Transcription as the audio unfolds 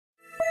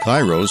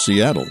Cairo,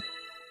 Seattle.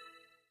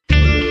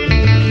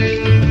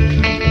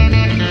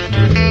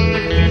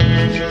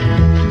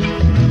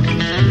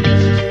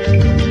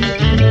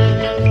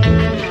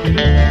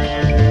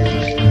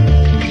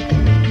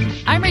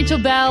 I'm Rachel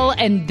Bell,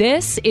 and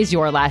this is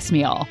Your Last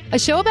Meal, a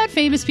show about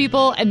famous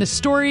people and the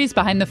stories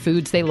behind the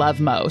foods they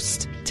love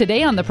most.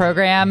 Today on the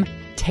program,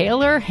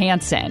 Taylor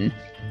Hanson.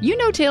 You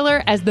know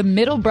Taylor as the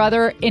middle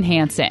brother in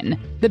Hanson,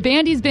 the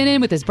band he's been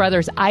in with his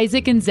brothers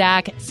Isaac and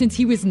Zach since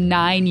he was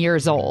 9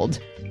 years old.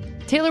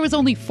 Taylor was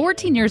only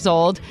 14 years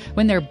old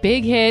when their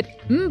big hit,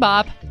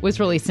 MMMBop, was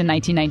released in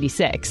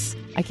 1996.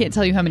 I can't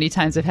tell you how many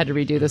times I've had to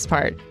redo this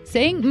part.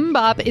 Saying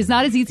MMMBop is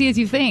not as easy as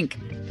you think.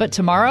 But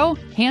tomorrow,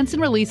 Hanson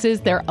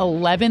releases their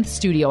 11th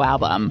studio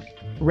album,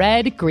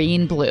 Red,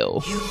 Green, Blue.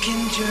 You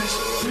can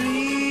just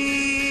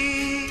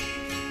breathe.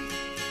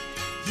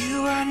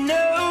 You are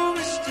no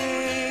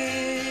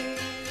mistake.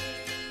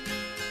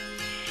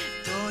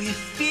 Though you're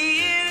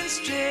feeling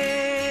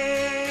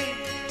straight.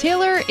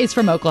 Taylor is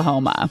from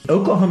Oklahoma.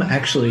 Oklahoma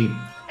actually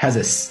has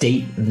a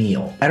state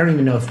meal. I don't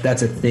even know if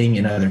that's a thing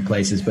in other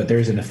places, but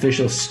there's an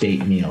official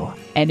state meal.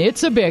 And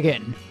it's a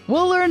biggin'.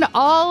 We'll learn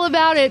all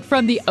about it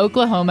from the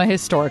Oklahoma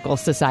Historical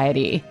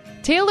Society.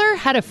 Taylor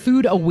had a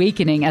food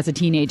awakening as a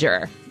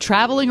teenager,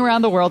 traveling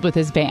around the world with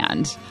his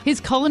band. His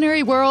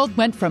culinary world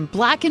went from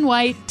black and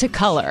white to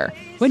color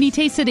when he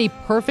tasted a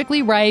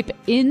perfectly ripe,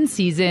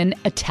 in-season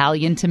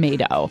Italian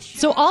tomato.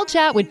 So I'll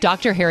chat with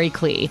Dr. Harry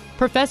Klee,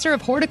 professor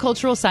of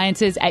horticultural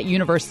sciences at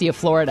University of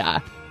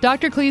Florida.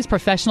 Dr. Klee's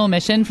professional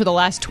mission for the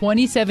last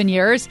 27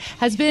 years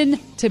has been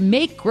to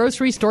make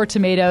grocery store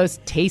tomatoes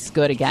taste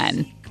good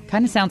again.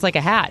 Kind of sounds like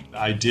a hat.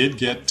 I did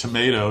get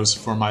tomatoes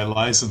for my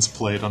license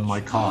plate on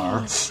my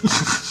car.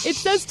 It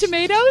says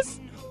tomatoes?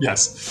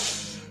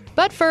 Yes.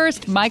 But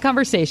first, my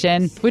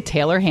conversation with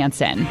Taylor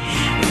Hanson.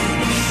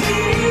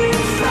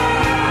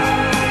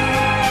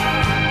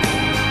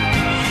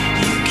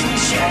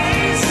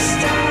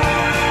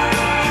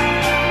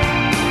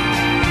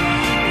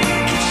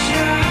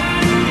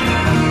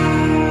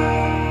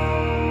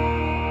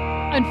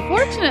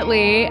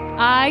 Unfortunately,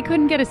 I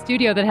couldn't get a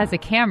studio that has a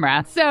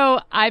camera,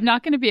 so I'm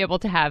not going to be able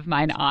to have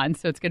mine on,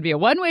 so it's going to be a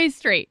one-way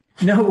street.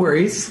 No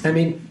worries. I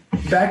mean,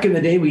 back in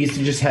the day, we used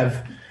to just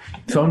have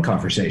phone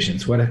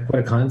conversations. What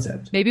a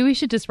concept. Maybe we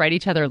should just write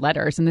each other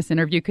letters, and this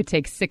interview could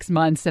take 6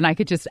 months, and I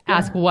could just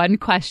ask one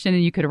question,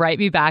 and you could write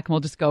me back, and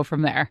we'll just go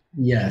from there.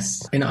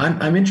 Yes, and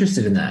I'm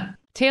interested in that.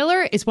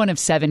 Taylor is one of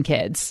 7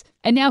 kids,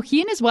 and now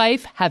he and his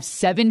wife have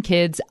 7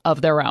 kids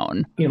of their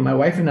own. You know, my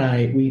wife and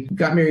I, we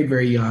got married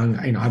very young.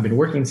 I've been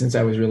working since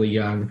I was really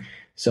young,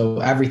 so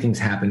everything's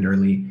happened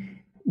early.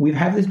 We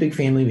have this big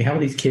family. We have all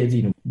these kids.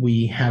 You know,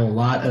 we have a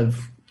lot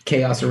of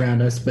chaos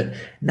around us, but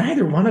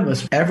neither one of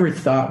us ever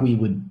thought we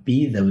would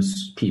be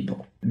those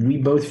people. We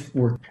both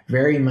were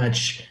very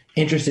much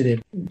interested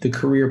in the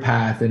career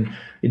path and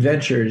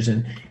adventures,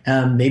 and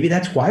maybe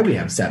that's why we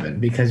have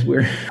 7, because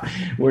we're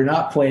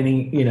not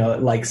planning, you know,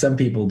 like some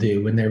people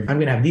do when I'm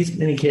going to have these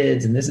many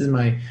kids and this is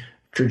my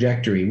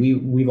trajectory.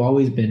 We've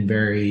always been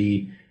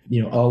very,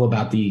 you know, all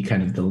about the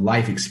kind of the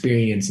life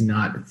experience,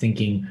 not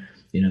thinking,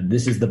 you know,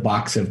 this is the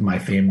box of my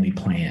family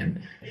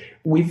plan.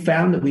 We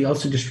found that we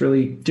also just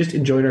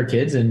enjoyed our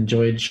kids and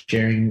enjoyed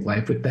sharing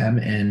life with them,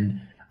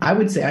 and I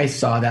would say I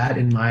saw that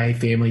in my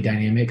family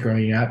dynamic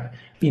growing up.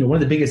 You know, one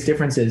of the biggest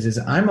differences is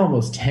I'm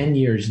almost 10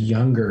 years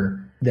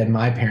younger than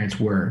my parents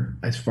were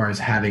as far as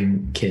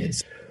having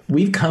kids.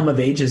 We've come of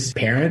age as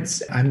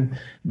parents. I'm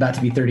about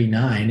to be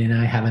 39 and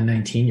I have a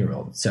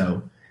 19-year-old.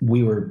 So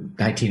we were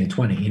 19 and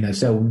 20, you know,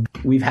 so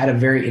we've had a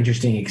very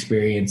interesting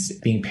experience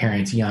being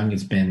parents young.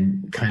 Has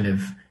been kind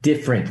of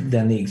different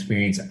than the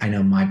experience I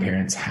know my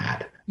parents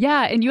had.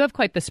 Yeah, and you have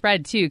quite the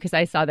spread, too, because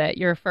I saw that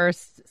your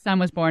first son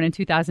was born in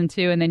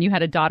 2002, and then you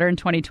had a daughter in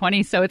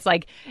 2020. So it's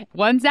like,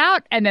 one's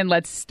out, and then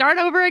let's start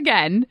over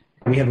again.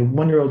 We have a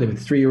 1-year-old, we have a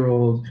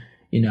 3-year-old,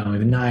 you know, we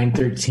have a 9,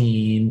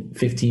 13,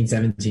 15,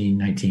 17,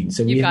 19.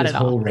 So we have this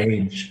whole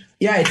range.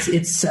 Yeah,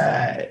 it's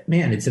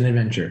an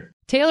adventure.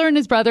 Taylor and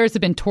his brothers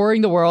have been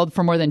touring the world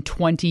for more than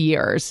 20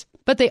 years,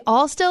 but they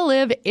all still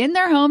live in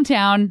their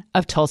hometown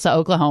of Tulsa,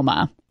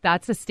 Oklahoma.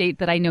 That's a state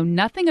that I know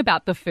nothing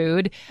about the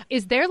food.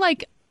 Is there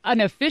like an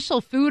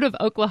official food of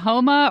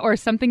Oklahoma or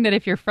something that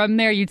if you're from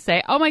there, you'd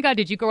say, oh my God,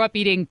 did you grow up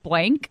eating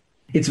blank?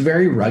 It's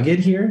very rugged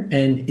here,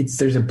 and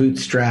there's a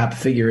bootstrap,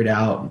 figure it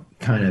out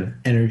kind of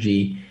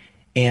energy,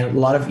 and a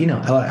lot of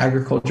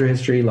agriculture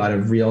history, a lot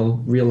of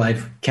real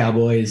life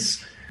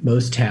cowboys.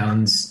 Most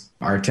towns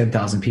are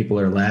 10,000 people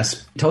or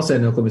less. Tulsa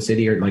and Oklahoma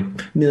City are like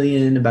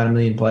about 1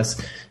 million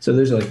plus. So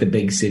those are like the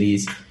big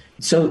cities.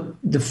 So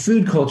the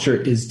food culture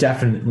is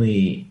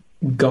definitely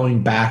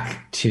going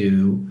back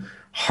to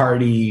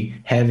hearty,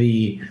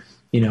 heavy,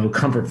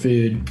 comfort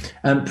food.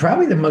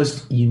 Probably the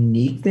most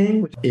unique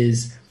thing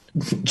is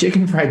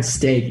chicken fried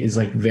steak is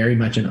like very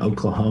much an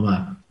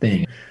Oklahoma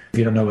thing. If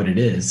you don't know what it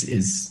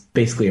is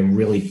basically a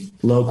really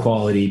low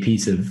quality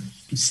piece of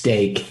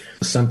steak,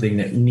 something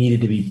that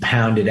needed to be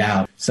pounded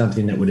out,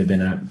 something that would have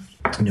been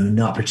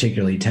not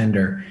particularly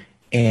tender.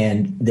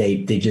 And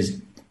they just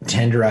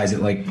tenderize it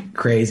like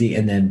crazy,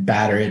 and then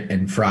batter it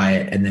and fry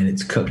it, and then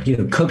it's cooked.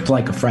 Cooked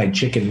like a fried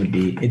chicken would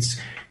be. It's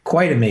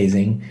quite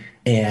amazing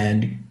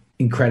and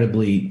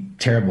incredibly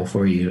terrible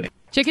for you.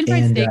 Chicken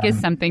fried steak is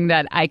something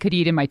that I could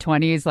eat in my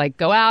 20s, like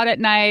go out at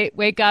night,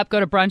 wake up, go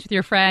to brunch with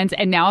your friends.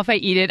 And now if I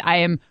eat it, I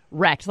am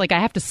wrecked. Like I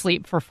have to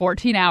sleep for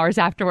 14 hours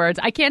afterwards.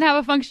 I can't have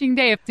a functioning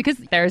day because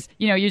there's,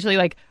 usually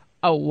like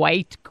a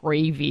white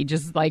gravy,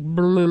 just like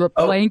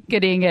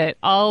blanketing it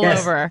all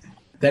over.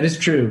 That is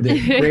true. The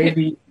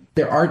gravy,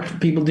 there are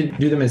people that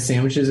do them as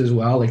sandwiches as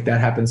well. Like that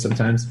happens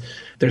sometimes.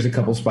 There's a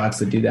couple spots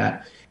that do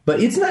that. But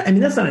it's not,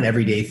 that's not an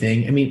everyday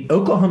thing.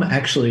 Oklahoma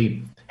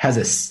actually has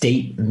a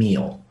state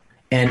meal.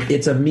 And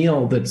it's a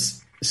meal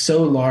that's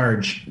so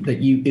large that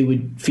it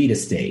would feed a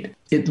state.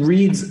 It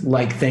reads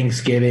like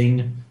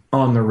Thanksgiving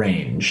on the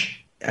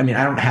range. I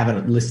don't have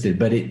it listed,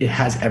 but it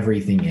has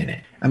everything in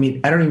it. I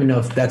don't even know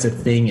if that's a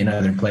thing in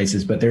other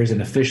places, but there's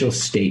an official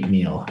state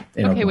meal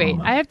in Oklahoma. Wait.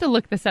 I have to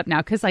look this up now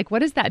because, what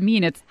does that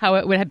mean? It's how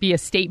it would be a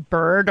state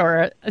bird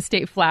or a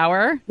state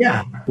flower?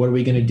 Yeah. What are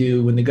we going to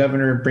do when the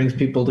governor brings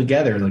people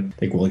together?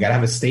 We got to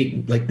have a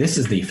state. This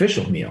is the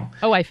official meal.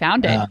 Oh, I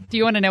found it. Do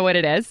you want to know what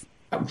it is?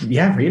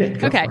 Yeah, read it.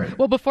 Go okay. For it.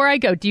 Well, before I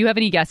go, do you have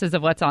any guesses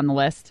of what's on the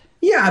list?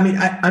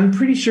 Yeah, I'm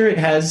pretty sure it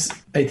has.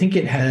 I think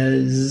it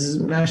has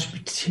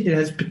it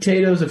has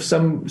potatoes of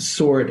some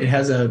sort.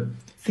 I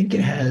think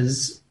it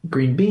has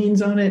green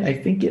beans on it. I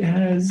think it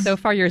has. So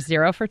far, you're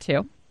 0 for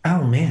 2.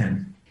 Oh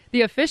man.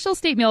 The official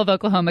state meal of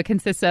Oklahoma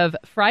consists of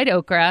fried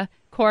okra,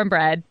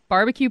 cornbread,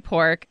 barbecue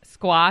pork,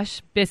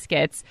 squash,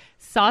 biscuits,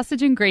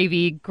 sausage and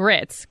gravy,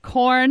 grits,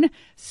 corn,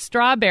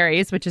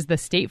 strawberries, which is the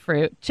state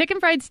fruit, chicken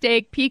fried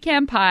steak,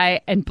 pecan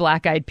pie, and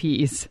black-eyed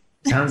peas.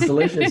 Sounds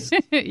delicious.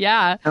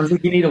 Yeah. Sounds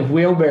like you need a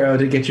wheelbarrow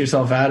to get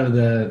yourself out of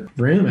the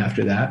room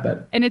after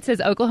that. And it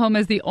says Oklahoma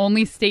is the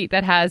only state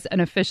that has an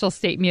official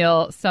state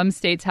meal. Some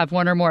states have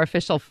one or more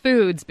official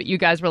foods, but you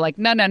guys were like,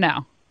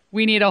 no.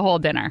 We need a whole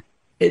dinner.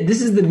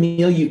 This is the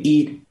meal you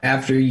eat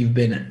after you've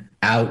been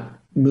out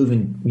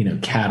moving,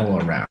 cattle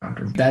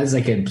around. That is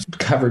like a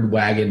covered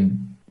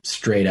wagon,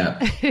 straight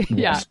up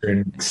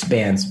Western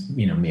expanse,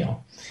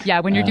 meal.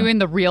 Yeah, when you're doing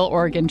the real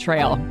Oregon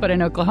Trail, but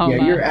in Oklahoma.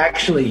 Yeah, you're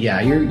actually,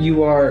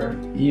 you are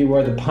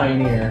the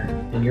pioneer,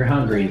 and you're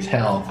hungry as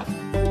hell.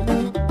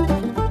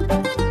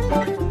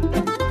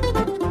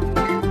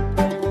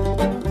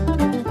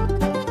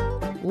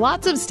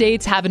 Lots of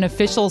states have an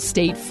official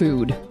state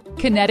food.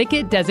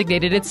 Connecticut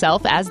designated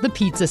itself as the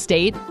pizza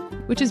state,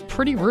 which is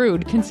pretty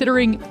rude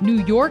considering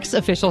New York's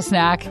official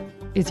snack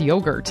is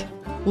yogurt.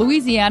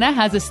 Louisiana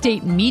has a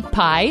state meat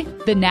pie,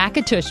 the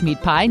Natchitoches meat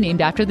pie,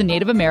 named after the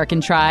Native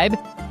American tribe.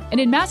 And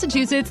in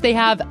Massachusetts, they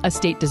have a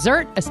state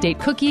dessert, a state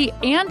cookie,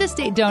 and a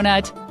state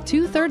donut,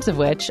 2/3 of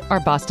which are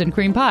Boston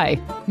cream pie.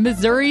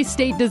 Missouri's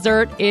state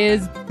dessert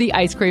is the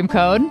ice cream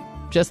cone,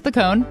 just the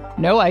cone,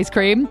 no ice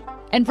cream.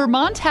 And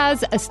Vermont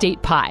has a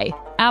state pie,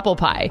 apple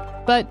pie.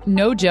 But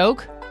no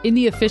joke, in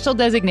the official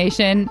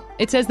designation,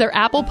 it says their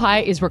apple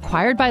pie is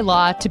required by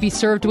law to be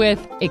served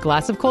with a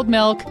glass of cold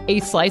milk, a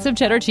slice of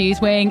cheddar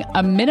cheese weighing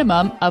a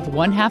minimum of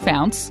 1/2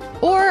 ounce,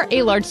 or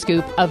a large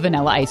scoop of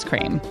vanilla ice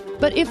cream.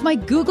 But if my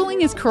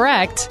Googling is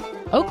correct,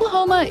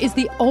 Oklahoma is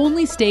the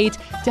only state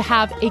to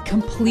have a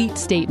complete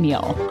state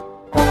meal.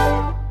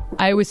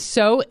 I was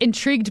so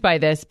intrigued by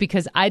this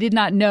because I did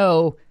not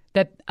know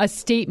that a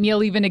state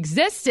meal even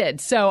existed.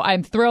 So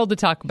I'm thrilled to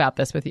talk about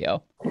this with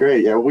you.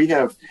 Great. Yeah, we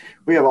have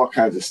all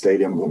kinds of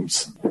state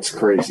emblems. It's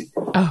crazy.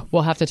 Oh,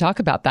 we'll have to talk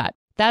about that.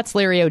 That's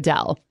Larry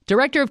O'Dell,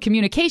 Director of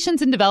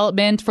Communications and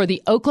Development for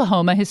the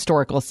Oklahoma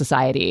Historical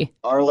Society.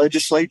 Our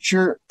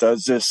legislature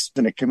does this,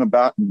 and it came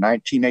about in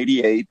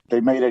 1988.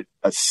 They made it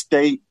a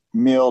state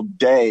meal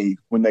day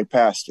when they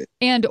passed it.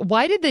 And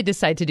why did they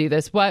decide to do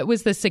this? What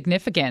was the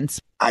significance?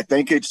 I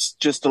think it's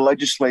just the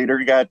legislator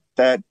got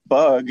that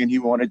bug, and he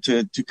wanted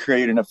to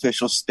create an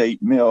official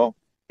state meal,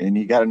 and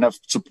he got enough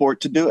support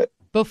to do it.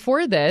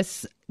 Before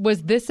this,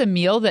 was this a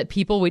meal that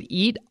people would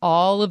eat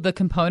all of the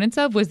components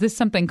of? Was this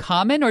something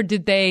common, or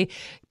did they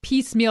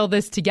piecemeal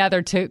this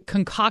together to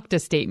concoct a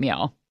state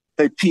meal?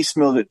 They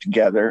piecemealed it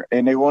together,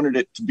 and they wanted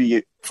it to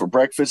be for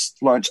breakfast,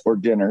 lunch, or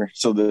dinner.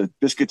 So the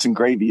biscuits and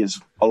gravy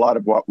is a lot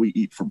of what we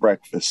eat for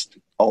breakfast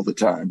all the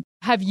time.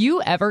 Have you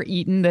ever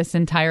eaten this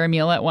entire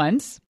meal at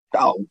once?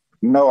 Oh,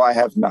 no, I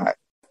have not.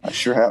 I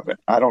sure haven't.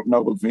 I don't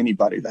know of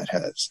anybody that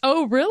has.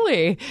 Oh,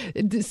 really?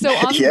 So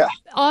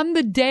on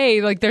the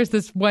day, like there's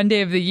this one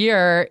day of the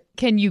year,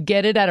 can you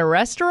get it at a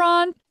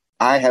restaurant?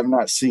 I have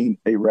not seen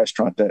a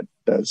restaurant that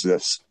does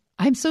this.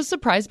 I'm so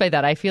surprised by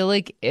that. I feel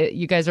like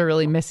you guys are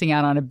really missing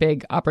out on a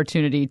big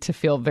opportunity to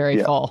feel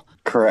very full.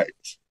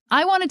 Correct.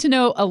 I wanted to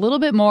know a little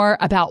bit more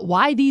about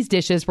why these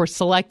dishes were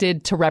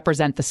selected to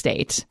represent the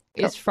state.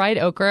 Is fried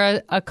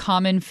okra a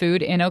common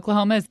food in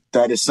Oklahoma?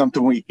 That is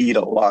something we eat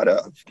a lot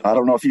of. I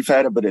don't know if you've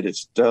had it, but it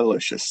is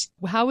delicious.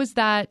 How is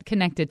that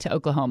connected to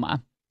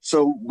Oklahoma?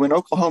 So when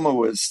Oklahoma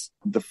was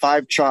the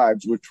 5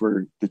 tribes, which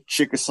were the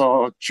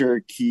Chickasaw,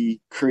 Cherokee,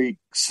 Creek,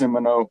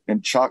 Seminole,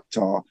 and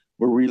Choctaw,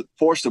 were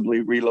forcibly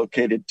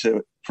relocated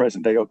to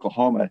present-day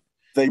Oklahoma.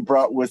 they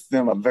brought with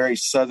them a very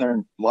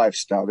southern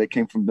lifestyle. They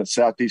came from the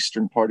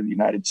southeastern part of the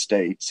United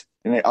States,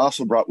 and they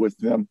also brought with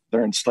them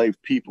their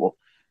enslaved people,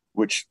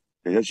 which,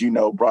 as you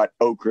know, brought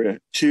okra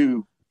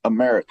to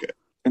America.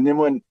 And then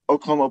when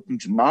Oklahoma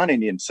opened to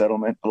non-Indian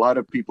settlement, a lot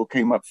of people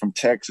came up from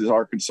Texas,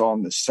 Arkansas,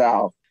 and the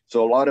South.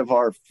 So a lot of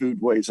our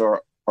foodways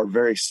are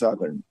very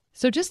southern.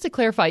 So just to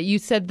clarify, you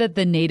said that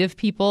the native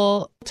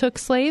people took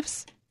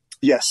slaves?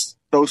 Yes,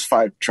 those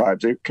 5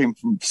 tribes. They came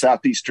from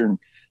southeastern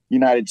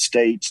United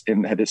States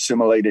and had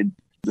assimilated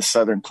the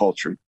southern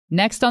culture.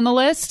 Next on the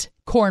list,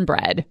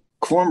 cornbread.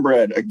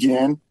 Cornbread,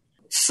 again,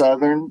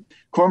 southern.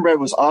 Cornbread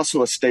was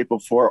also a staple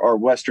for our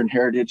Western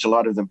heritage. A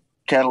lot of the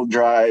cattle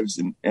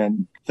drives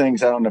and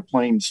things out on the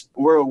plains.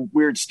 We're a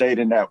weird state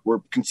in that we're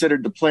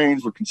considered the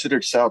plains, we're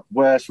considered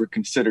Southwest, we're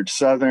considered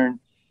Southern,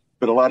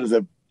 but a lot of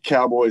the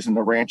cowboys and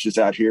the ranches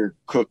out here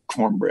cook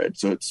cornbread.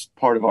 So it's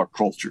part of our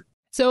culture.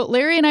 So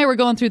Larry and I were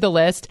going through the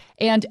list,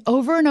 and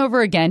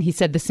over again, he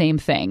said the same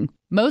thing.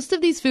 Most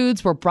of these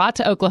foods were brought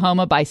to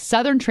Oklahoma by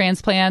Southern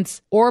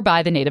transplants or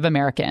by the Native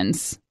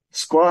Americans.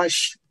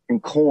 Squash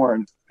and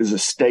corn is a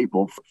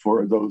staple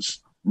for those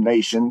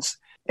nations,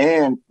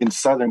 and in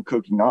Southern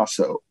cooking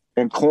also.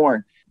 And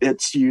corn,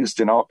 it's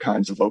used in all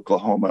kinds of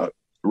Oklahoma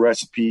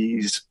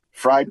recipes,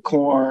 fried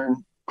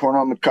corn, corn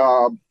on the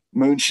cob,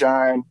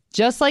 moonshine.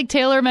 Just like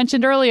Taylor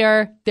mentioned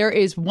earlier, there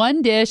is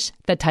one dish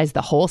that ties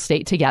the whole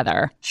state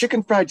together.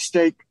 Chicken fried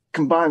steak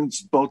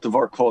combines both of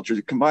our cultures.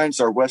 It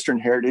combines our Western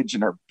heritage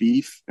and our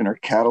beef and our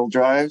cattle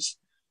drives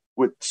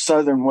with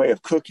Southern way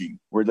of cooking,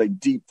 where they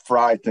deep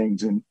fry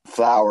things in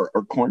flour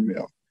or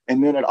cornmeal.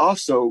 And then it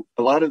also,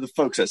 a lot of the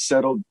folks that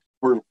settled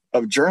were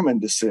of German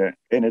descent,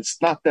 and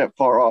it's not that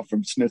far off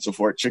from Schnitzel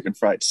Fort chicken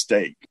fried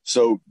steak.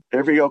 So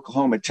every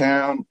Oklahoma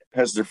town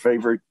has their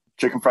favorite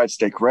chicken fried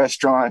steak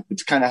restaurant.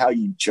 It's kind of how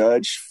you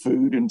judge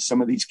food in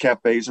some of these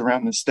cafes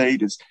around the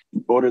state, is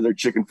order their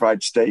chicken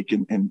fried steak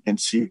and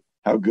see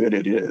how good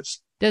it is.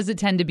 Does it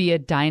tend to be a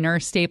diner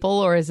staple,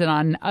 or is it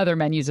on other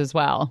menus as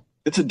well?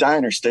 It's a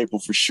diner staple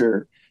for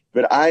sure.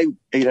 But I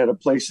ate at a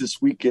place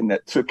this weekend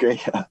that took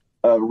a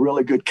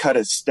really good cut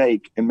of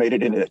steak and made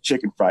it into a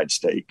chicken fried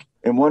steak.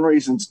 And one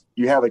reason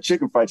you have a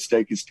chicken fried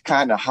steak is to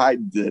kind of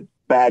hide the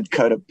bad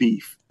cut of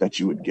beef that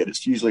you would get.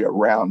 It's usually a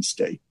round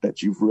steak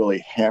that you've really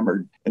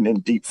hammered and then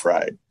deep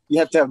fried. You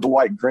have to have the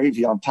white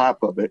gravy on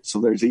top of it,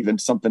 so there's even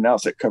something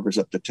else that covers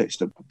up the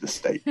taste of the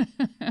steak.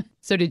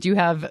 So did you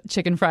have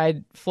chicken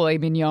fried filet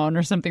mignon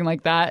or something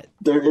like that?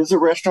 There is a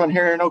restaurant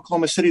here in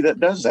Oklahoma City that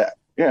does that,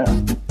 yeah.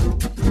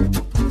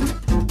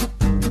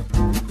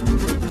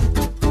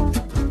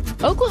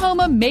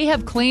 Oklahoma may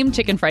have claimed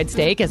chicken fried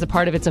steak as a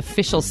part of its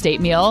official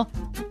state meal,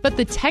 but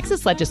the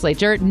Texas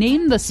legislature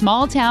named the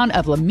small town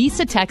of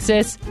Lamesa,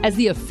 Texas, as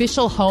the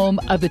official home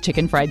of the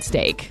chicken fried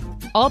steak.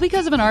 All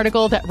because of an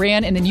article that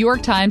ran in the New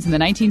York Times in the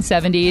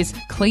 1970s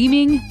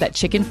claiming that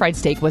chicken fried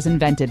steak was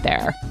invented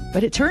there.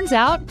 But it turns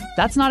out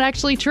that's not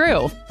actually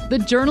true. The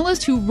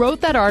journalist who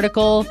wrote that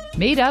article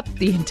made up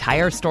the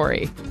entire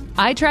story.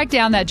 I tracked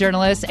down that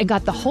journalist and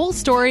got the whole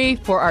story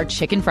for our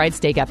chicken fried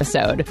steak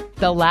episode,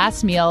 The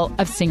Last Meal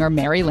of singer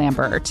Mary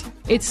Lambert.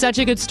 It's such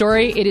a good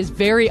story. It is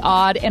very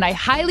odd, and I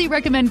highly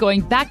recommend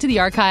going back to the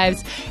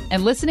archives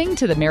and listening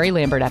to the Mary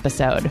Lambert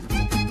episode.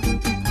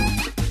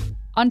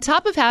 On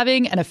top of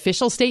having an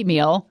official state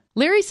meal,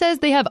 Larry says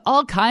they have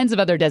all kinds of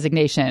other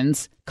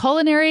designations,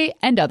 culinary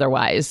and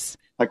otherwise.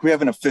 Like we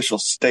have an official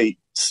state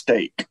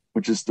steak,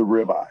 which is the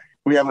ribeye.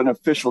 We have an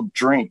official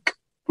drink,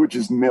 which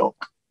is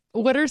milk.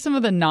 What are some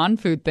of the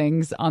non-food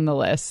things on the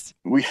list?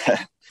 We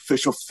have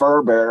official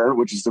fur bearer,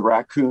 which is the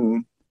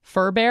raccoon.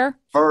 Fur bear?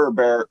 Fur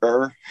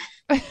bearer.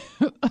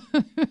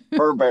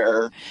 Fur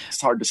bearer.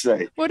 It's hard to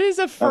say. What is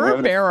a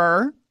fur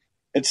bearer?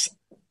 It's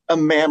a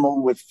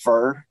mammal with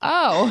fur.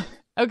 Oh,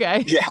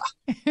 okay. Yeah.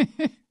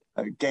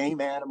 Game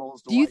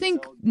animals. Do you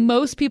think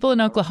most people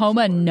in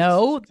Oklahoma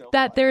know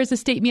that there is a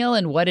state meal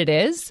and what it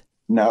is?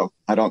 No,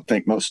 I don't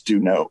think most do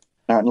know.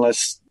 Not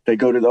unless they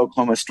go to the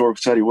Oklahoma Historical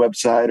Society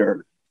website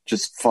or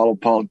just follow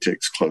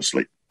politics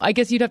closely. I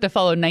guess you'd have to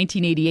follow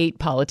 1988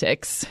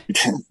 politics.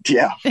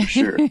 Yeah, for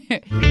sure.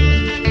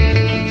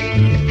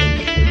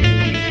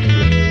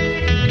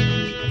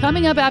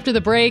 Coming up after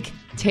the break,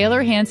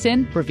 Taylor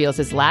Hanson reveals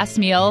his last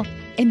meal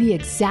and the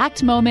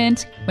exact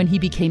moment when he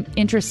became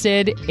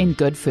interested in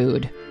good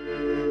food.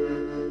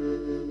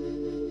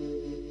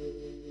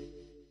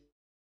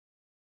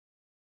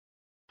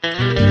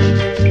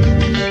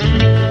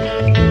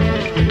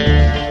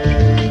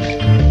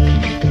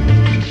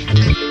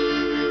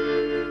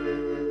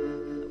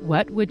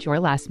 What would your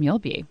last meal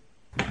be?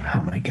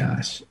 Oh my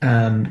gosh.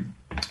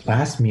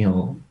 Last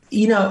meal.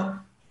 You know,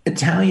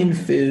 Italian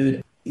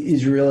food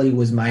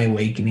was my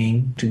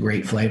awakening to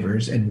great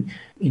flavors, and,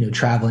 you know,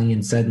 traveling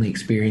and suddenly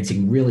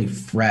experiencing really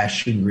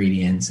fresh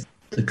ingredients,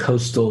 the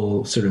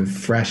coastal sort of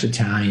fresh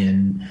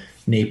Italian,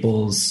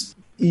 Naples,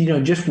 you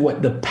know, just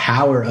what the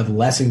power of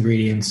less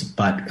ingredients,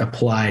 but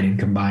applied and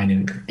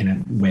combined in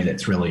a way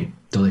that's really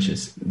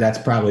delicious. That's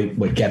probably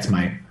what gets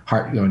my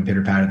heart going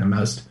pitter patter the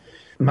most.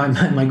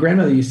 My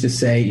grandmother used to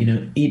say, you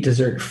know, eat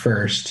dessert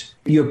first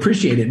you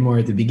appreciate it more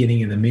at the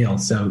beginning of the meal.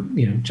 So,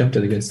 jump to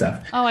the good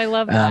stuff. Oh, I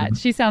love that.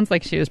 She sounds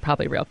like she was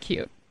probably real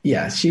cute.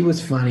 Yeah, she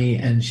was funny,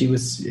 and she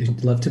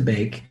loved to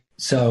bake.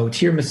 So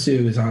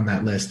tiramisu is on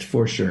that list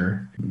for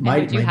sure.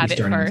 Would you have it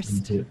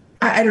first?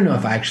 I don't know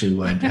if I actually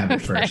would have it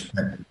Okay. first,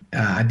 but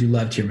I do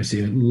love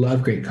tiramisu.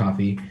 Love great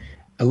coffee.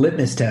 A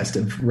litmus test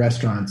of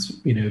restaurants,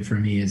 for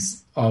me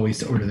is always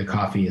to order the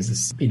coffee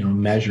as a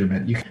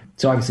measurement.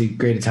 So obviously,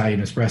 great Italian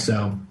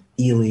espresso.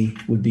 Ely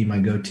would be my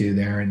go-to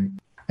there, and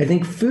I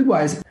think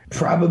food-wise,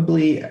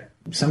 probably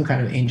some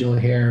kind of angel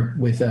hair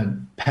with a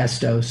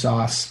pesto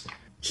sauce.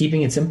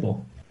 Keeping it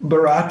simple.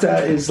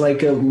 Burrata is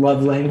like a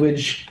love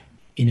language.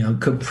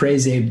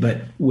 Caprese,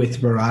 but with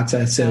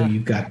burrata. So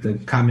you've got the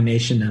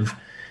combination of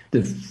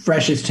the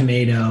freshest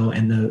tomato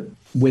and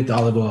with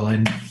olive oil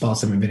and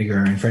balsamic vinegar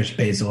and fresh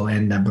basil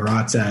and the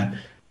burrata,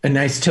 a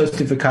nice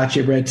toasted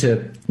focaccia bread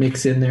to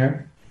mix in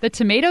there. The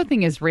tomato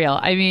thing is real.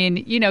 I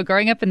mean,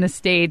 growing up in the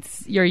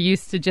States, you're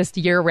used to just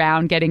year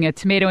round getting a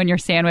tomato in your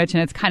sandwich,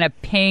 and it's kind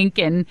of pink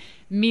and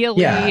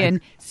mealy. Yeah,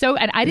 and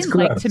I didn't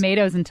like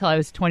tomatoes until I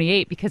was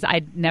 28 because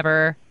I'd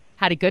never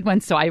had a good one,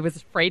 so I was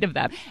afraid of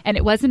them. And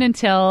it wasn't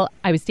until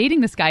I was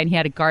dating this guy and he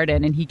had a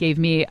garden and he gave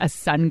me a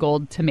sun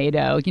gold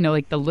tomato,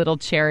 like the little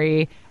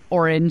cherry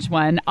orange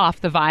one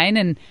off the vine.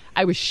 And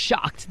I was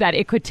shocked that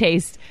it could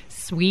taste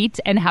sweet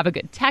and have a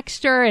good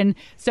texture. And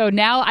so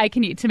now I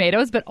can eat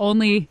tomatoes, but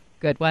only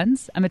good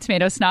ones. I'm a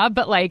tomato snob,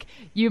 but like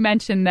you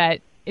mentioned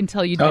that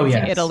until you'd been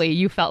to Italy,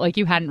 you felt like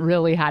you hadn't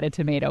really had a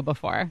tomato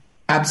before.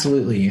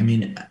 Absolutely. I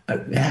mean,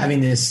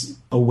 having this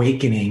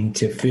awakening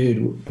to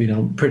food,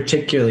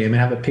 particularly, I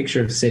have a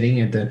picture of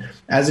sitting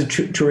as a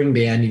touring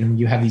band,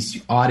 you have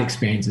these odd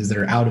experiences that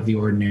are out of the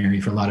ordinary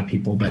for a lot of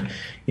people. But,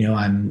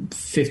 I'm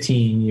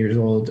 15 years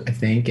old, I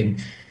think,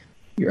 and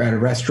you're at a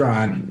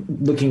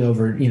restaurant looking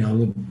over,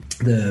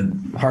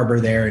 the harbor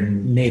there,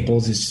 and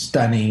Naples is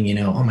stunning,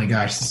 oh my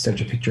gosh, this is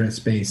such a picturesque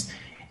space.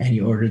 And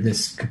you order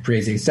this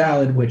caprese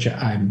salad, which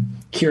I'm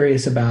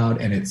curious about,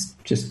 and it's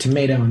just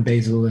tomato and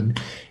basil and,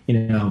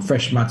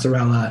 fresh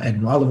mozzarella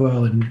and olive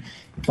oil and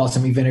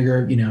balsamic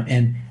vinegar,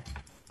 and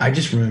I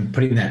just remember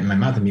putting that in my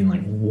mouth and being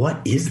like,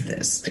 what is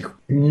this? Like,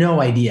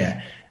 no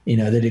idea,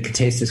 that it could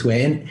taste this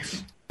way.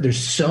 And there's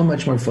so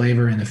much more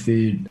flavor in the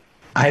food.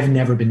 I've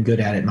never been good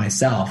at it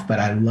myself, but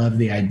I love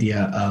the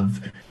idea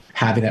of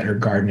having that in your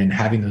garden and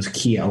having those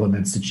key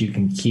elements that you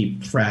can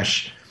keep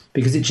fresh,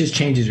 because it just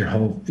changes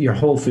your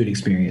whole food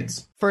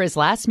experience. For his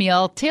last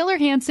meal, Taylor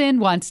Hanson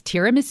wants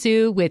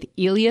tiramisu with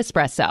Ely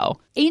espresso,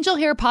 angel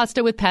hair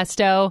pasta with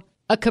pesto,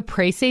 a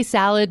caprese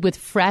salad with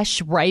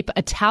fresh, ripe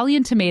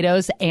Italian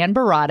tomatoes and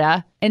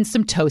burrata, and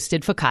some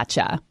toasted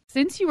focaccia.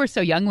 Since you were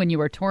so young when you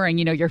were touring,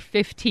 you're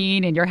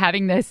 15 and you're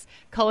having this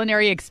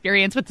culinary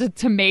experience with the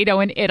tomato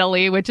in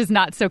Italy, which is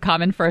not so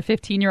common for a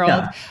 15-year-old.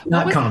 Yeah,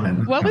 not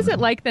common. What was it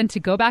like then to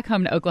go back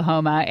home to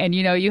Oklahoma and,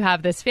 you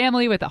have this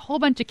family with a whole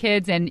bunch of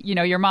kids and,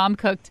 your mom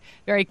cooked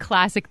very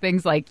classic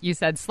things like you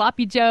said,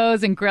 sloppy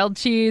joes and grilled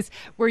cheese.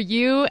 Were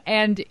you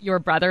and your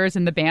brothers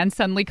in the band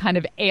suddenly kind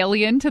of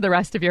alien to the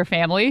rest of your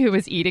family who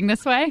was eating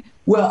this way?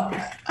 Well,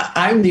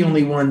 I'm the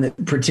only one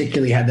that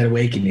particularly had that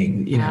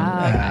awakening,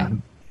 Okay.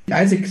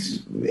 Isaac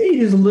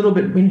is a little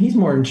bit, he's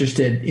more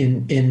interested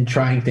in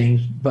trying things,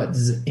 but,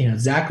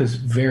 Zach was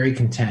very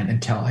content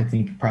until I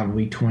think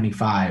probably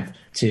 25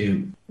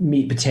 to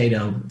meat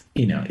potato,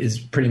 is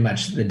pretty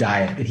much the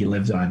diet that he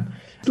lives on.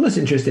 Less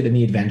interested in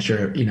the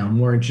adventure,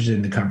 more interested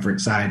in the comfort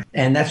side.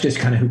 And that's just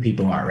kind of who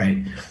people are, right?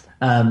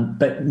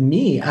 But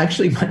me,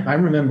 actually, I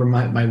remember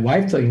my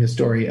wife telling the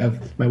story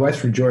of, my wife's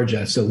from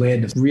Georgia, so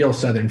land of real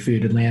Southern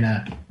food,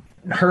 Atlanta.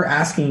 Her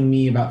asking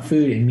me about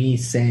food and me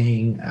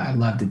saying I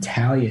loved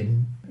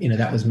Italian,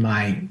 that was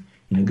my,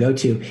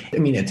 go-to. I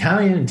mean,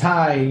 Italian and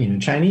Thai,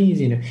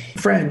 Chinese,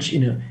 French,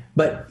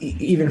 but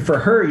even for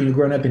her,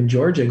 growing up in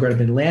Georgia, growing up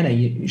in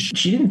Atlanta,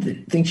 she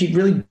didn't think she'd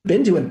really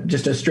been to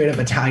just a straight up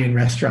Italian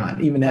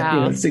restaurant, even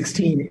at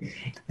 16.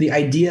 The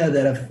idea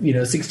that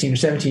a 16 or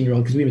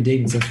 17-year-old, because we've been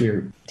dating since we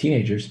were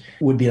teenagers,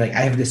 would be like,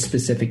 I have this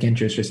specific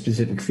interest for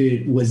specific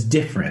food, was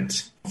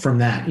different from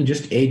that.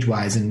 Just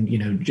age-wise and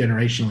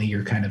generationally,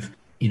 you're kind of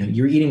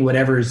you're eating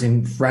whatever's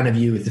in front of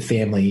you with the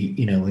family,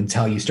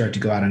 until you start to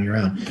go out on your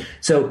own.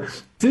 So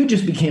food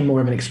just became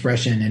more of an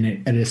expression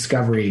and a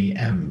discovery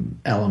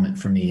element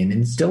for me, and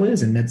it still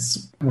is. And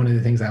that's one of the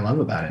things I love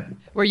about it.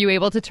 Were you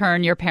able to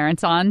turn your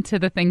parents on to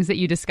the things that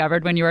you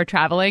discovered when you were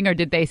traveling, or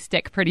did they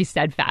stick pretty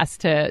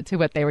steadfast to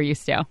what they were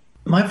used to?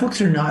 My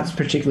folks are not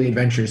particularly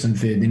adventurous in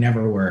food. They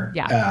never were.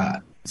 Yeah.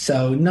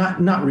 So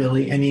not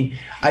really. I mean,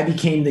 I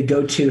became the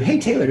go-to, hey,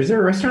 Taylor, is there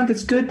a restaurant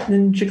that's good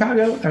in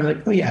Chicago? I'm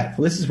like, oh, yeah,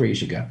 well, this is where you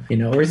should go.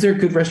 Or is there a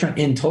good restaurant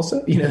in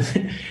Tulsa?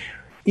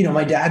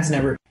 My dad's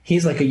never,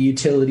 he's like a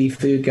utility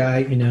food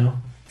guy,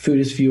 food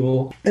is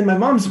fuel. And my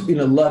mom's,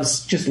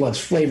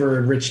 loves flavor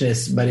and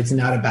richness, but it's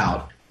not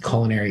about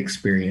culinary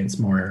experience,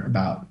 more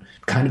about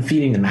kind of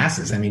feeding the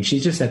masses. I mean,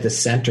 she's just at the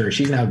center.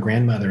 She's now a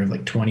grandmother of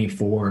like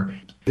 24.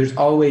 There's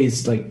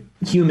always like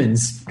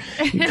humans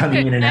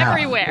coming in and out.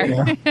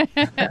 Everywhere.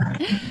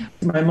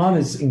 My mom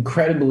is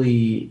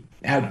incredibly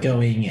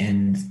outgoing,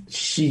 and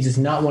she does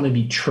not want to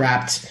be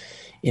trapped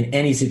in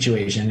any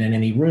situation, in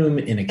any room,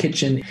 in a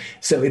kitchen.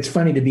 So it's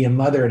funny to be a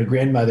mother and a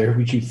grandmother,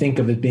 which you think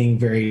of as being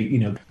very,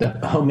 the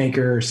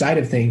homemaker side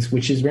of things,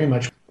 which is very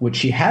much what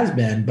she has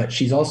been, but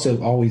she's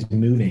also always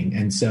moving.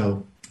 And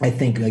so I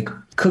think like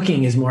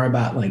cooking is more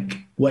about like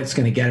what's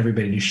going to get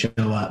everybody to show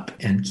up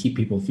and keep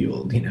people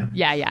fueled,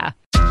 Yeah.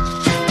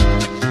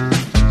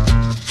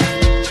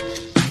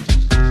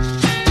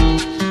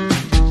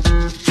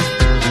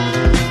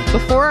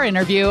 Before our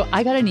interview,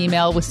 I got an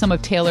email with some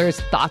of Taylor's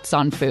thoughts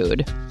on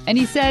food. And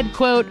he said,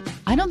 quote,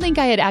 "I don't think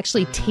I had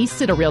actually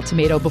tasted a real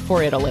tomato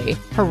before Italy.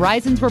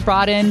 Horizons were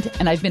broadened,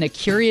 and I've been a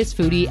curious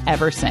foodie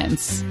ever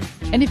since."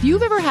 And if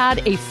you've ever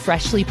had a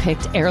freshly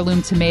picked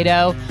heirloom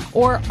tomato,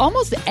 or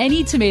almost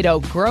any tomato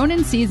grown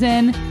in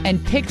season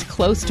and picked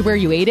close to where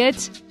you ate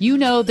it, you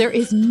know there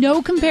is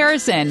no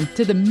comparison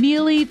to the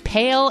mealy,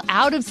 pale,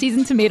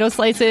 out-of-season tomato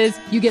slices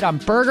you get on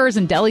burgers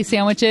and deli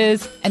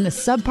sandwiches, and the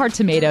subpar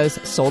tomatoes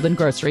sold in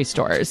grocery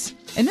stores.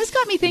 And this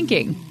got me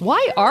thinking,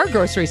 why are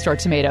grocery store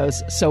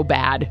tomatoes so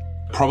bad?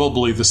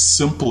 Probably the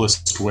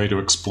simplest way to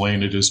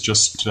explain it is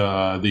just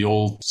the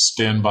old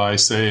standby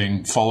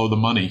saying, follow the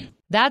money.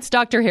 That's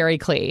Dr. Harry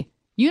Klee,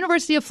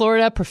 University of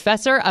Florida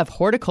professor of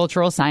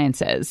horticultural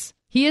sciences.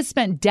 He has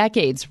spent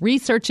decades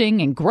researching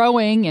and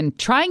growing and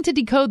trying to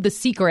decode the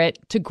secret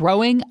to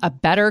growing a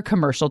better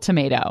commercial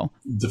tomato.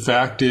 The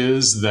fact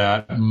is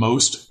that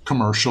most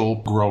commercial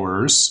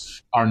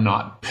growers are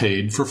not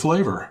paid for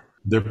flavor.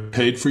 They're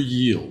paid for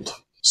yield.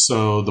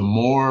 So the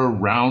more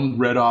round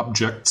red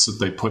objects that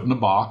they put in a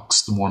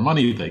box, the more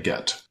money they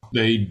get.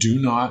 They do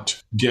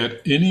not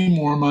get any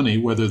more money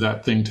whether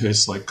that thing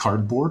tastes like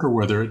cardboard or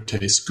whether it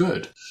tastes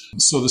good.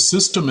 So the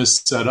system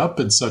is set up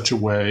in such a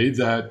way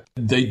that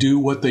they do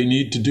what they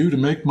need to do to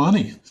make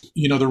money.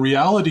 The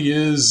reality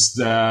is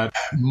that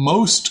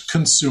most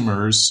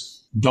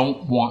consumers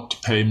don't want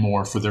to pay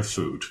more for their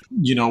food.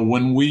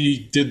 When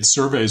we did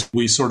surveys,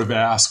 we sort of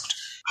asked,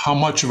 how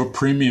much of a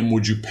premium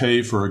would you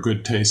pay for a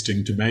good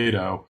tasting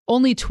tomato?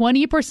 Only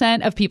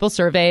 20% of people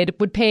surveyed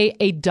would pay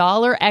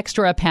 $1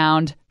 extra a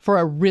pound for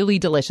a really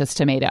delicious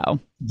tomato.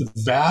 The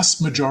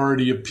vast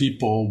majority of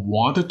people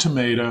want a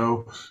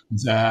tomato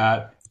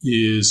that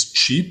is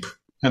cheap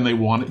and they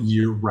want it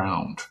year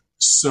round.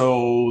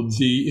 So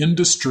the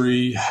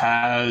industry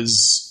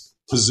has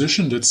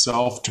positioned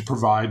itself to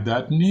provide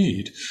that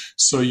need.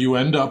 So you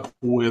end up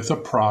with a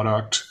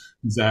product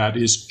that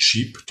is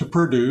cheap to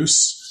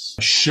produce,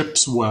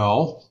 ships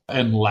well,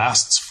 and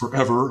lasts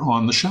forever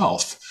on the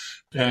shelf.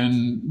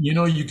 And,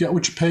 you get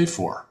what you pay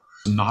for.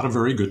 Not a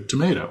very good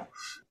tomato.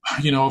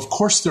 Of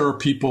course, there are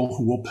people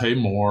who will pay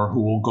more,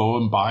 who will go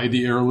and buy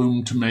the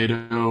heirloom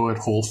tomato at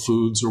Whole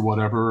Foods or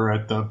whatever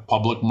at the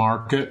public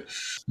market,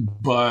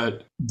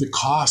 but the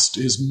cost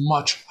is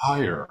much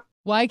higher.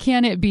 Why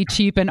can't it be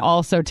cheap and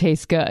also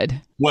taste good?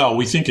 Well,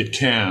 we think it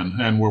can,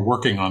 and we're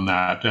working on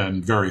that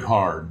and very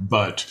hard.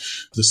 But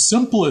the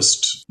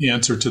simplest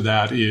answer to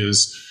that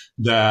is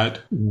that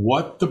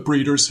what the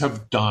breeders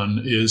have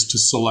done is to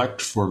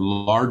select for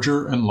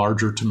larger and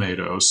larger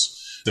tomatoes.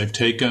 They've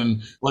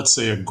taken, let's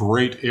say, a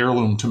great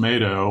heirloom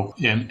tomato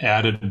and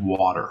added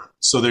water.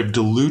 So they've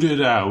diluted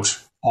out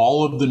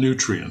all of the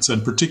nutrients,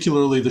 and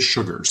particularly the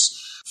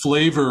sugars.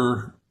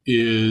 Flavor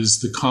is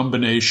the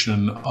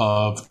combination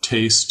of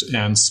taste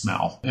and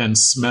smell. And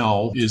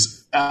smell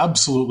is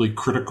absolutely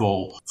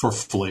critical for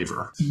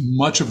flavor.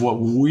 Much of what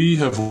we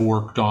have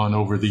worked on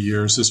over the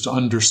years is to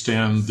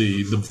understand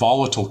the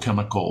volatile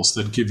chemicals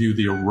that give you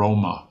the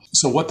aroma.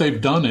 So what they've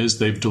done is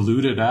they've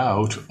diluted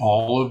out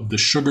all of the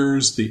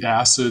sugars, the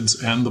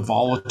acids, and the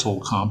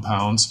volatile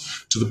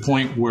compounds to the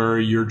point where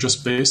you're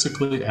just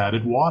basically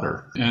added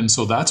water. And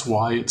so that's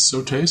why it's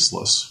so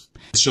tasteless.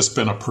 It's just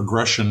been a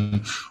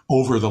progression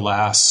over the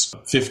last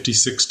 50,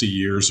 60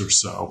 years or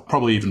so,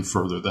 probably even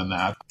further than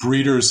that.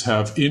 Breeders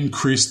have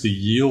increased the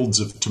yields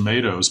of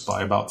tomatoes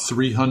by about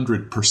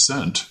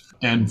 300%.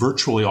 And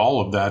virtually all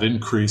of that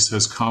increase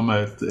has come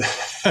at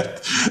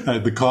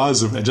the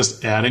cause of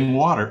just adding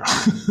water.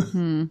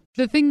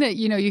 The thing that,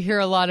 you hear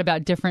a lot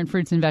about different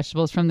fruits and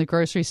vegetables from the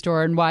grocery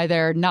store and why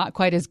they're not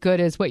quite as good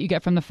as what you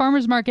get from the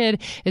farmer's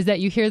market is that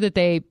you hear that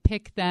they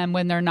pick them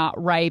when they're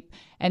not ripe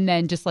and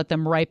then just let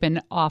them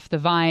ripen off the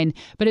vine.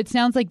 But it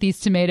sounds like these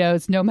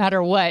tomatoes, no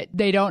matter what,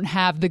 they don't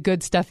have the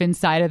good stuff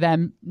inside of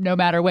them, no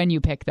matter when you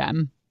pick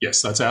them.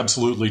 Yes, that's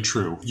absolutely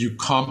true. You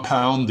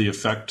compound the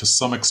effect to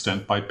some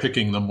extent by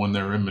picking them when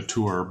they're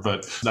immature,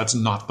 but that's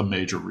not the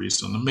major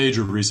reason. The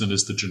major reason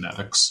is the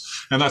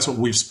genetics. And that's what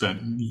we've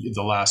spent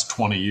the last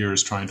 20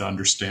 years trying to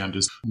understand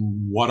is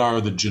what are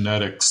the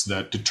genetics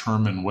that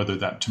determine whether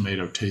that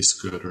tomato tastes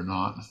good or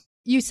not.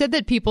 You said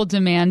that people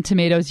demand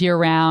tomatoes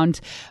year-round,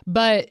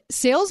 but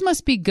sales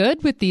must be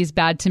good with these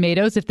bad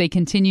tomatoes if they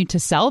continue to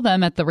sell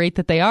them at the rate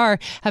that they are.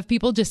 Have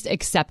people just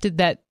accepted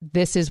that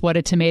this is what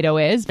a tomato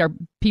is? Are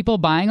people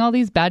buying all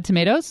these bad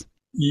tomatoes?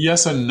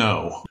 Yes and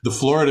no. The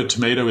Florida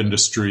tomato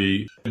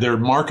industry, their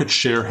market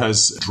share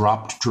has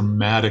dropped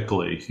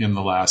dramatically in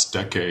the last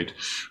decade.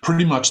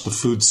 Pretty much the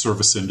food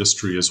service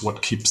industry is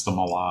what keeps them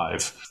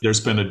alive. There's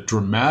been a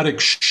dramatic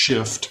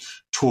shift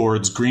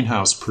towards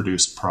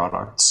greenhouse-produced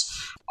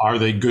products. Are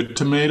they good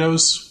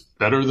tomatoes?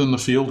 Better than the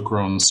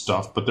field-grown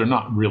stuff, but they're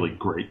not really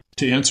great.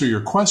 To answer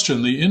your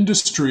question, the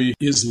industry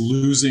is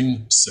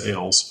losing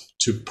sales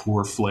to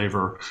poor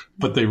flavor,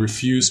 but they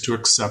refuse to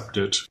accept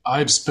it.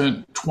 I've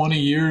spent 20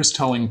 years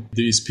telling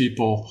these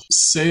people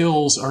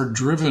sales are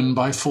driven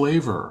by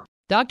flavor.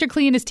 Dr.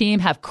 Klee and his team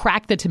have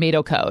cracked the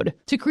tomato code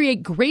to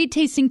create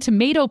great-tasting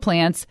tomato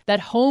plants that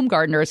home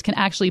gardeners can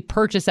actually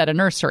purchase at a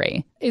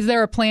nursery. Is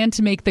there a plan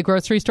to make the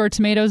grocery store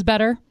tomatoes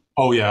better?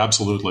 Oh, yeah,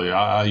 absolutely.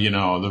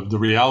 The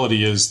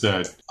reality is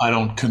that I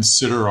don't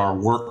consider our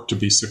work to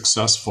be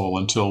successful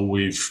until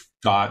we've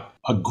got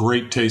a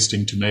great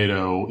tasting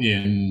tomato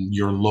in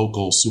your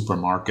local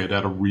supermarket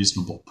at a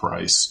reasonable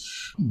price.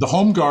 The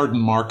home garden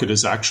market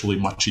is actually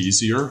much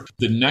easier.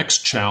 The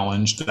next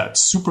challenge, that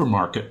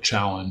supermarket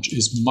challenge,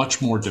 is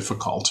much more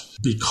difficult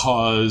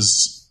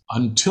because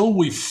until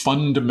we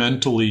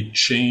fundamentally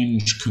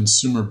change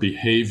consumer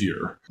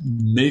behavior,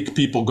 make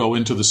people go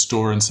into the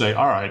store and say,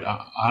 all right,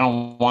 I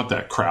don't want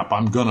that crap.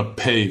 I'm going to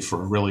pay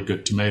for a really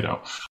good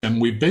tomato.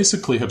 And we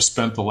basically have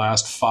spent the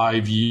last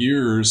 5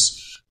 years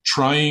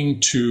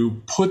trying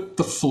to put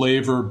the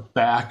flavor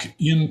back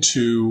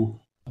into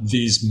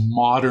these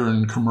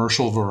modern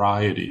commercial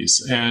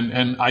varieties.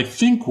 And I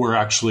think we're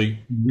actually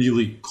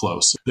really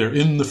close. They're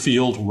in the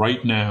field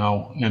right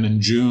now, and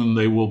in June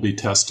they will be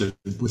tested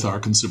with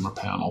our consumer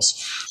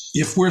panels.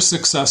 If we're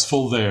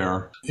successful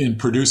there in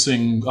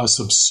producing a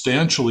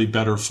substantially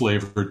better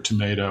flavored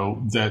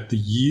tomato, that the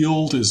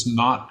yield is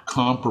not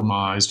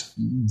compromised,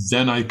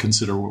 then I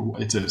consider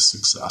it a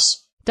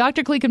success.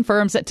 Dr. Klee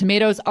confirms that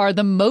tomatoes are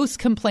the most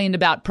complained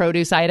about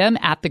produce item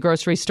at the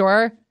grocery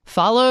store,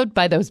 followed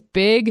by those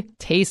big,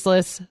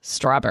 tasteless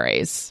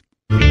strawberries.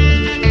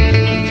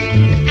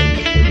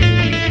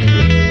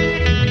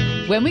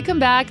 When we come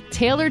back,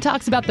 Taylor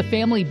talks about the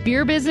family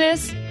beer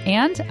business,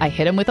 and I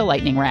hit him with a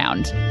lightning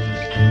round.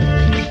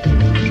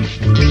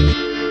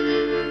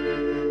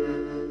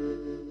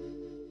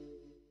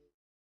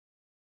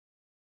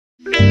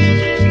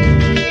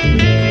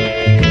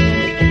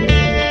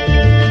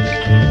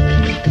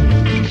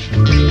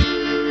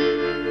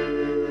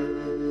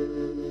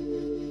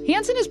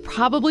 Hanson is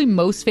probably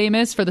most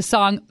famous for the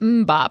song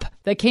MMMBop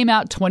that came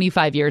out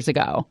 25 years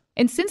ago.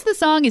 And since the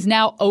song is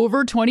now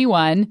over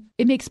 21,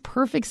 it makes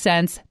perfect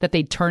sense that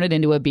they'd turn it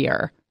into a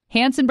beer.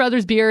 Hanson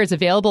Brothers beer is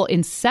available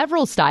in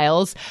several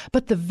styles,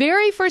 but the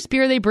very first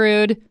beer they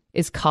brewed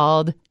is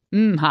called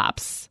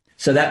Hops.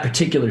 So that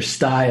particular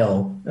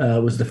style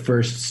was the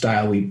first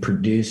style we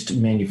produced,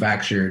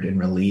 manufactured, and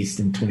released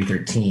in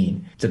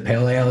 2013. It's a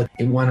pale ale.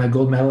 It won a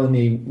gold medal in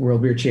the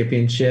World Beer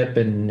Championship,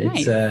 and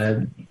nice.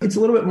 It's a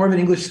little bit more of an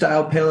English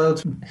style pale ale.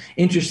 It's,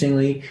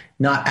 interestingly,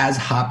 not as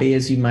hoppy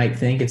as you might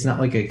think. It's not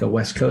like a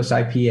West Coast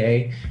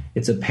IPA.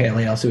 It's a pale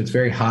ale, so it's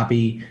very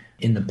hoppy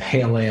in the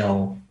pale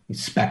ale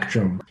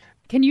spectrum.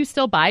 Can you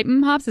still buy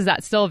Hops? Is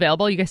that still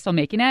available? You guys still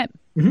making it?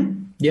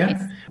 Mm-hmm. Yeah.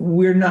 Nice.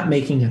 We're not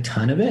making a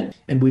ton of it,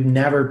 and we've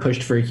never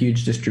pushed for a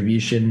huge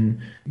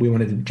distribution. We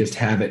wanted to just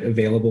have it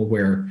available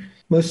where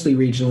mostly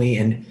regionally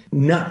and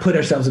not put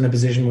ourselves in a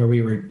position where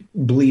we were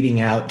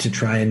bleeding out to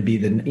try and be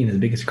the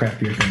biggest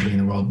craft beer company in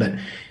the world.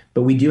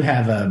 But we do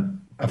have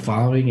a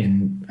following,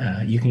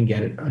 and you can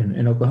get it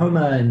in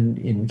Oklahoma and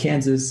in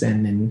Kansas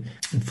and in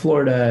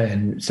Florida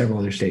and several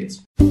other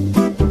states.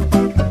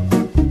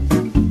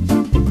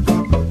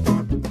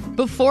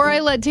 Before I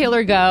let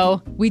Taylor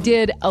go, we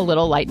did a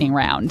little lightning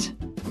round.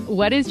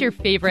 What is your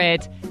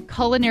favorite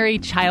culinary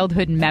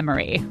childhood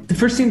memory? The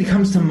first thing that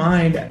comes to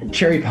mind,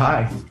 cherry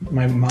pie.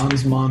 My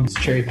mom's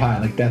cherry pie.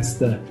 Like, that's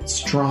the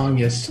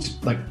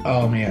strongest, like,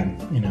 oh man,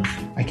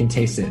 I can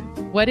taste it.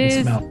 What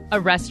is a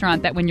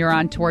restaurant that when you're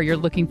on tour, you're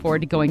looking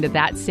forward to going to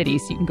that city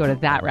so you can go to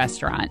that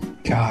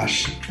restaurant?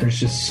 Gosh, there's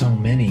just so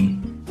many.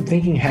 I'm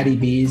thinking Hattie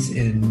B's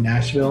in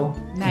Nashville.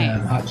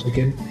 Nice. Hot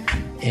chicken.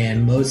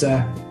 And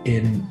Moza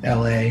in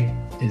LA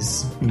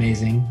is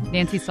amazing.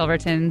 Nancy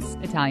Silverton's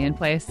Italian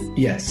place.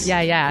 Yes.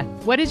 Yeah.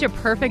 What is your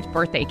perfect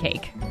birthday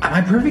cake?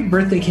 My perfect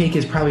birthday cake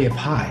is probably a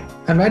pie.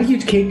 I'm not a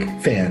huge cake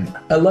fan.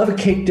 I love a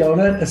cake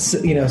donut.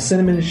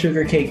 Cinnamon and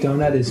sugar cake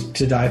donut is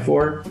to die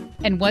for.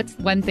 And what's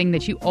one thing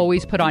that you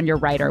always put on your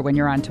rider when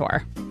you're on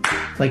tour?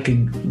 Like a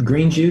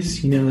green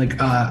juice, used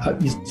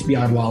to be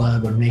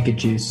Odwalla or Naked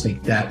Juice,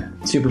 like that,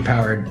 super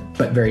powered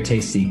but very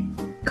tasty.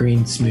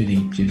 Green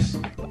smoothie juice.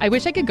 I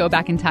wish I could go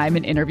back in time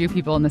and interview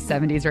people in the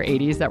 70s or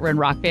 80s that were in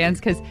rock bands,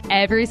 because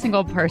every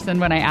single person,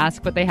 when I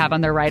ask what they have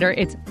on their rider,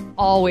 it's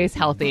always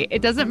healthy.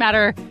 It doesn't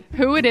matter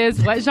who it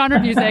is, what genre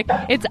of music.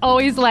 It's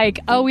always like,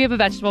 oh, we have a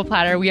vegetable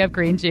platter, we have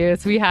green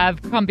juice, we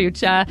have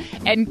kombucha.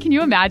 And can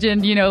you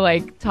imagine,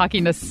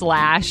 talking to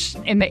Slash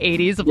in the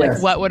 80s of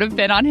yes. what would have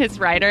been on his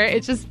rider?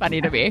 It's just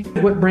funny to me.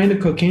 What brand of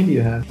cocaine do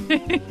you have?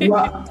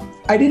 Well,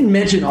 I didn't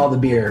mention all the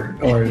beer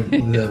or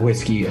the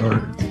whiskey,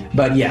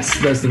 But yes,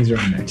 those things are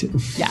on there too.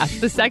 Yeah,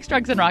 the sex,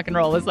 drugs, and rock and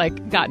roll has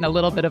like gotten a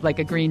little bit of like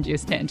a green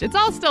juice tinge. It's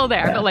all still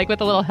there, but like with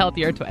a little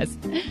healthier twist.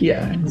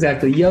 Yeah,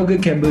 exactly. Yoga,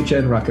 kombucha,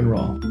 and rock and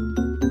roll.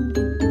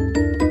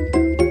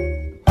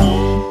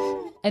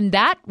 And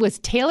that was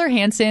Taylor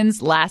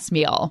Hanson's Last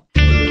Meal.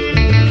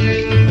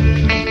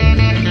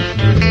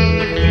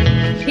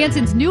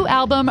 Hanson's new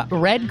album,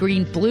 Red,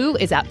 Green, Blue,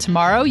 is out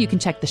tomorrow. You can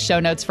check the show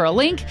notes for a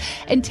link.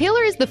 And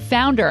Taylor is the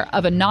founder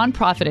of a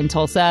nonprofit in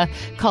Tulsa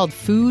called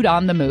Food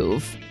on the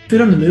Move. Food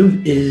on the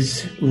Move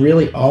is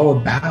really all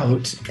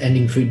about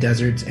ending food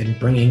deserts and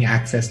bringing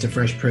access to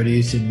fresh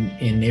produce in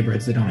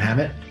neighborhoods that don't have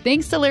it.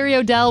 Thanks to Larry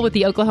O'Dell with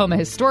the Oklahoma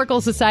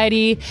Historical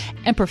Society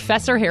and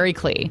Professor Harry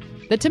Klee,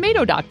 the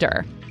tomato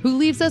doctor, who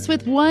leaves us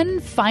with one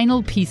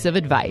final piece of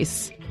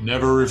advice.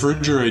 Never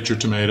refrigerate your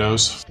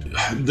tomatoes.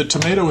 The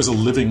tomato is a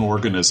living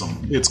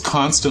organism. It's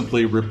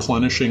constantly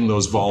replenishing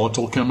those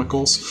volatile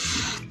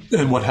chemicals.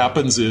 And what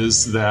happens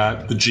is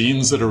that the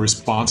genes that are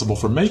responsible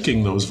for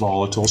making those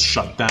volatiles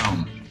shut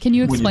down. Can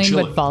you explain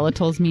what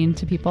volatiles mean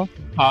to people?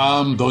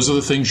 Those are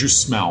the things you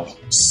smell.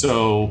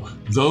 So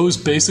those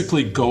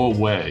basically go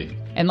away.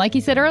 And like he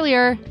said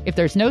earlier, if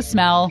there's no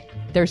smell,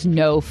 there's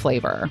no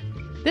flavor.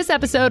 This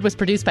episode was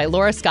produced by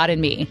Laura Scott and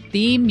me.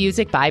 Theme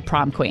music by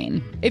Prom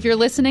Queen. If you're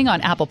listening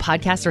on Apple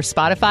Podcasts or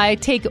Spotify,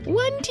 take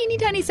one teeny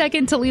tiny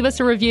second to leave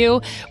us a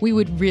review. We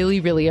would really,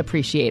 really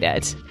appreciate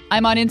it.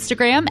 I'm on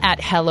Instagram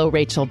at Hello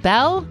Rachel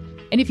Bell.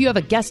 And if you have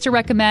a guest to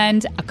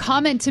recommend, a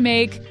comment to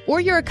make,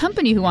 or you're a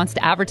company who wants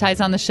to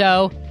advertise on the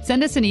show,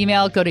 send us an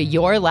email. Go to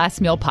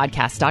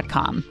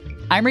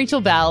yourlastmealpodcast.com. I'm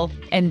Rachel Bell,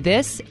 and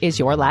this is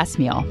Your Last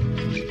Meal.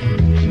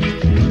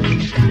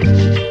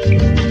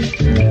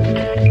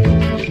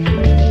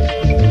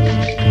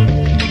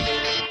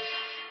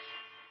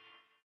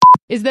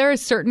 Is there a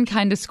certain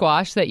kind of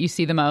squash that you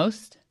see the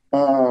most?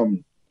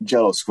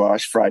 Jello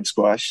squash, fried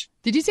squash.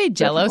 Did you say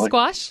Jello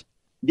squash?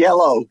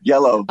 Yellow.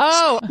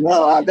 Oh.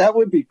 No, that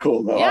would be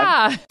cool, though.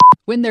 Yeah.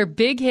 When their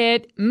big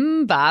hit,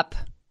 bop.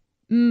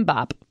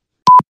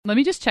 Let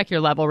me just check your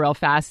level real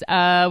fast.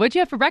 What'd you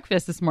have for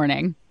breakfast this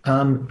morning?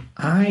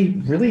 I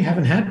really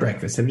haven't had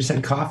breakfast. I've just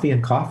had coffee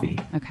and coffee.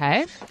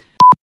 Okay.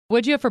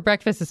 What'd you have for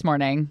breakfast this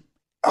morning?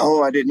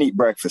 Oh, I didn't eat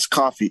breakfast.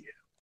 Coffee.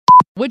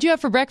 What'd you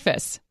have for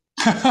breakfast?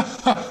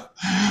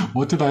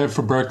 What did I have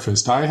for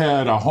breakfast? I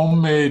had a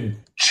homemade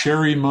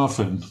cherry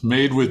muffin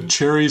made with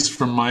cherries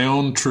from my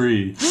own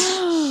tree.